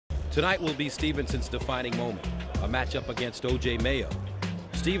Tonight will be Stephenson's defining moment, a matchup against O.J. Mayo.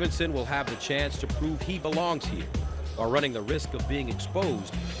 Stephenson will have the chance to prove he belongs here, while running the risk of being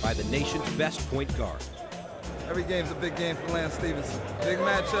exposed by the nation's best point guard. Every game's a big game for Lance Stephenson. Big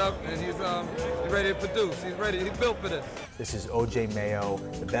matchup, and he's ready to produce. He's ready. He's built for this. This is O.J. Mayo,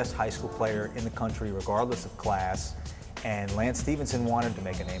 the best high school player in the country, regardless of class, and Lance Stephenson wanted to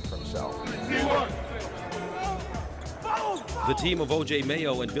make a name for himself. The team of O.J.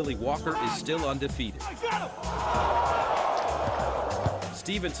 Mayo and Billy Walker is still undefeated.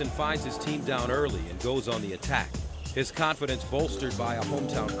 Stephenson finds his team down early and goes on the attack. His confidence bolstered by a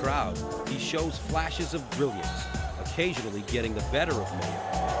hometown crowd, he shows flashes of brilliance, occasionally getting the better of Mayo.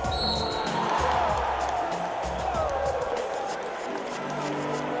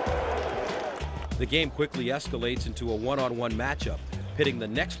 The game quickly escalates into a one-on-one matchup, pitting the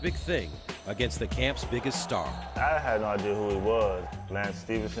next big thing against the camp's biggest star. I had no idea who he was. Lance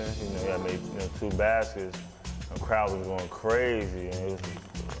Stephenson, he had made 2 baskets. The crowd was going crazy, and it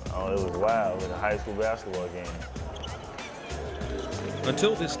was wild. It was a high school basketball game.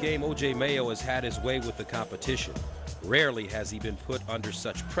 Until this game, O.J. Mayo has had his way with the competition. Rarely has he been put under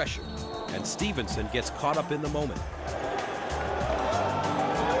such pressure, and Stephenson gets caught up in the moment.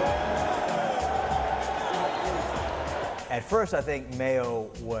 At first, I think Mayo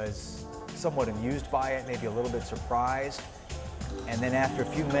was somewhat amused by it, maybe a little bit surprised, and then after a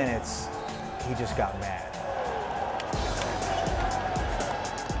few minutes, he just got mad.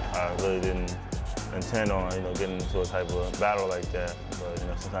 I really didn't intend on, getting into a type of battle like that,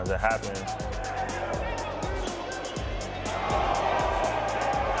 but sometimes that happens.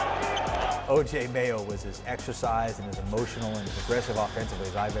 O.J. Mayo was as exercised and as emotional and as aggressive offensively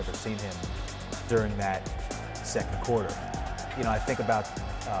as I've ever seen him during that second quarter. I think about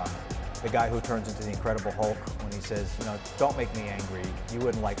the guy who turns into the Incredible Hulk when he says, don't make me angry. You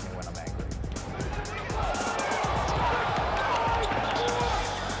wouldn't like me when I'm angry.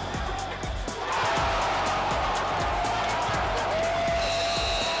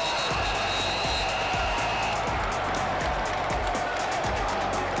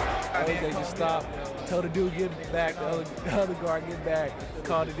 They just stopped, told the dude get back, the other guard get back,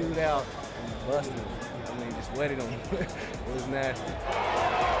 called the dude out, and busted him. Just wetted him. It was nasty.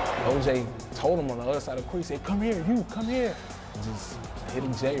 O.J. told him on the other side of the court, he said, come here, you, come here. And just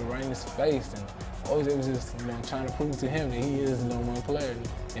hitting Jay right in his face. And O.J. was just trying to prove to him that he is the #1 player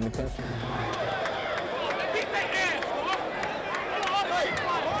in the country.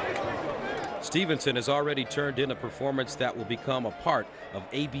 Stephenson has already turned in a performance that will become a part of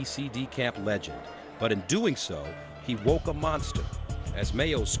ABCD camp legend. But in doing so, he woke a monster as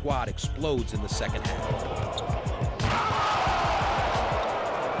Mayo's squad explodes in the second half.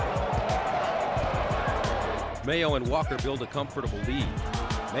 Mayo and Walker build a comfortable lead.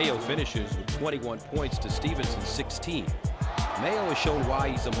 Mayo finishes with 21 points to Stephenson's 16. Mayo has shown why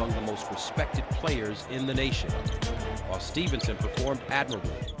he's among the most respected players in the nation, while Stephenson performed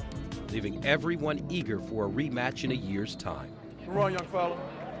admirably, leaving everyone eager for a rematch in a year's time. Run, young fella.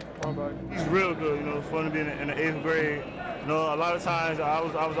 He's real good, it's fun to be in the 8th grade. A lot of times I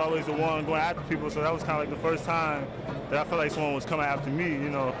was always the one going after people, so that was kind of like the first time that I felt like someone was coming after me, He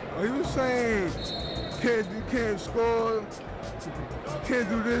was saying, you can't score, can't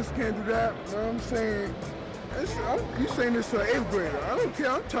do this, can't do that. You know what I'm saying? You saying this to an 8th grader. I don't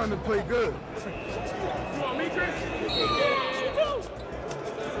care, I'm trying to play good. You want me, Chris?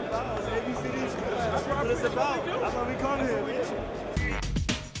 ABCD. That's what it's about. That's what we come here.